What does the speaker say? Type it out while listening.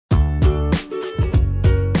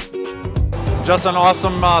Just an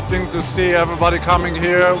awesome thing to see everybody coming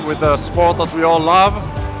here with a sport that we all love,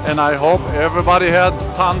 and I hope everybody had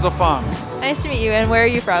tons of fun. Nice to meet you, and where are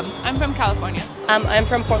you from? I'm from California. I'm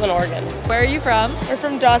from Portland, Oregon. Where are you from? We're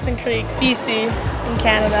from Dawson Creek, BC, in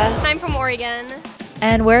Canada. I'm from Oregon.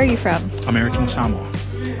 And where are you from? American Samoa.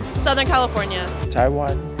 Southern California.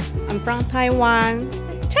 Taiwan. I'm from Taiwan.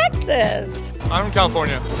 Texas. I'm from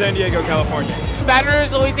California. San Diego, California. Baton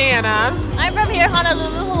Rouge, Louisiana. I'm from here,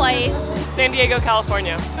 Honolulu, Hawaii. San Diego,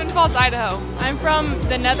 California. Twin Falls, Idaho. I'm from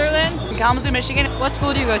the Netherlands. Kalamazoo, Michigan. What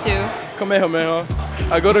school do you go to? Kamehameha.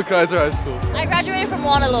 I go to Kaiser High School. I graduated from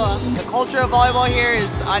Honolulu. The culture of volleyball here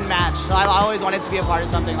is unmatched, so I've always wanted to be a part of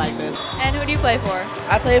something like this. And who do you play for?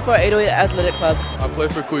 I play for 808 Athletic Club. I play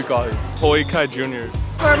for Kuikahi. Hawaii Kai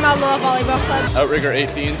Juniors. For MAHALO Volleyball Club. Outrigger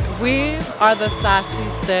 18s. We are the Sassy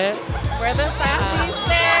Six. We're the Sassy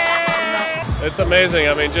Six. It's amazing.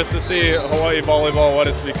 I mean, just to see Hawaii volleyball, what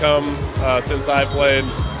it's become since I played.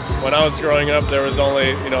 When I was growing up, there was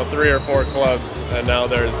only 3 or 4 clubs, and now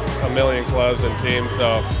there's a million clubs and teams.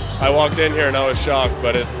 So I walked in here and I was shocked,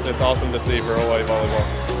 but it's awesome to see for Hawaii volleyball.